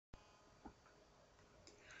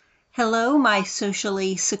Hello, my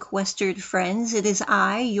socially sequestered friends. It is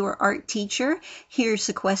I, your art teacher, here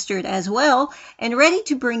sequestered as well, and ready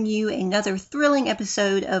to bring you another thrilling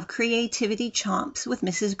episode of Creativity Chomps with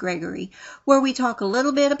Mrs. Gregory, where we talk a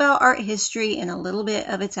little bit about art history and a little bit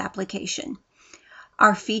of its application.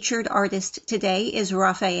 Our featured artist today is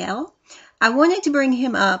Raphael. I wanted to bring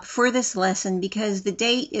him up for this lesson because the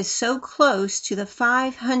date is so close to the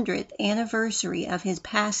 500th anniversary of his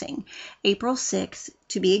passing, April 6th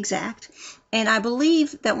to be exact, and I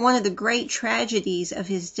believe that one of the great tragedies of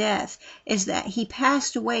his death is that he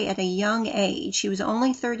passed away at a young age. He was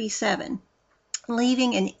only 37.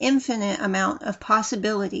 Leaving an infinite amount of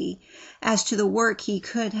possibility as to the work he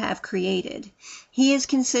could have created. He is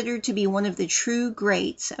considered to be one of the true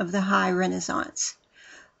greats of the High Renaissance.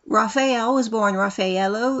 Raphael was born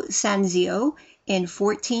Raffaello Sanzio in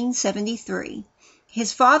 1473.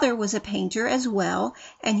 His father was a painter as well,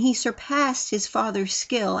 and he surpassed his father's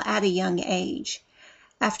skill at a young age.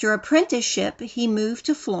 After apprenticeship, he moved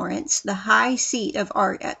to Florence, the high seat of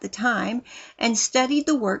art at the time, and studied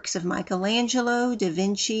the works of Michelangelo, Da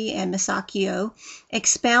Vinci, and Masaccio,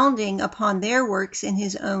 expounding upon their works in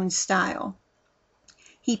his own style.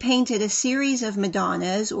 He painted a series of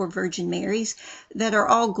Madonnas, or Virgin Marys, that are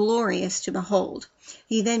all glorious to behold.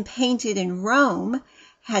 He then painted in Rome,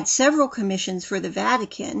 had several commissions for the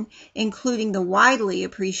Vatican, including the widely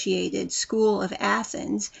appreciated School of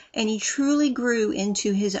Athens, and he truly grew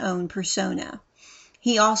into his own persona.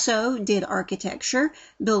 He also did architecture,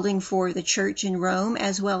 building for the church in Rome,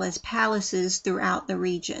 as well as palaces throughout the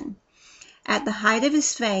region. At the height of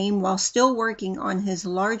his fame, while still working on his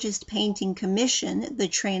largest painting commission, the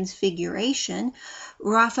Transfiguration,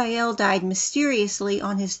 Raphael died mysteriously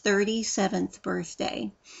on his 37th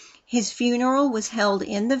birthday. His funeral was held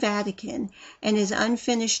in the Vatican, and his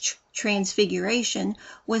unfinished Transfiguration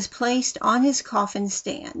was placed on his coffin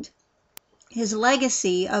stand. His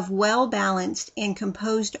legacy of well-balanced and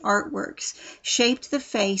composed artworks shaped the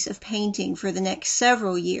face of painting for the next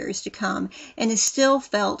several years to come and is still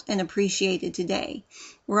felt and appreciated today.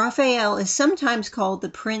 Raphael is sometimes called the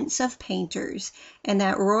Prince of Painters, and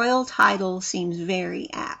that royal title seems very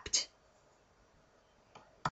apt.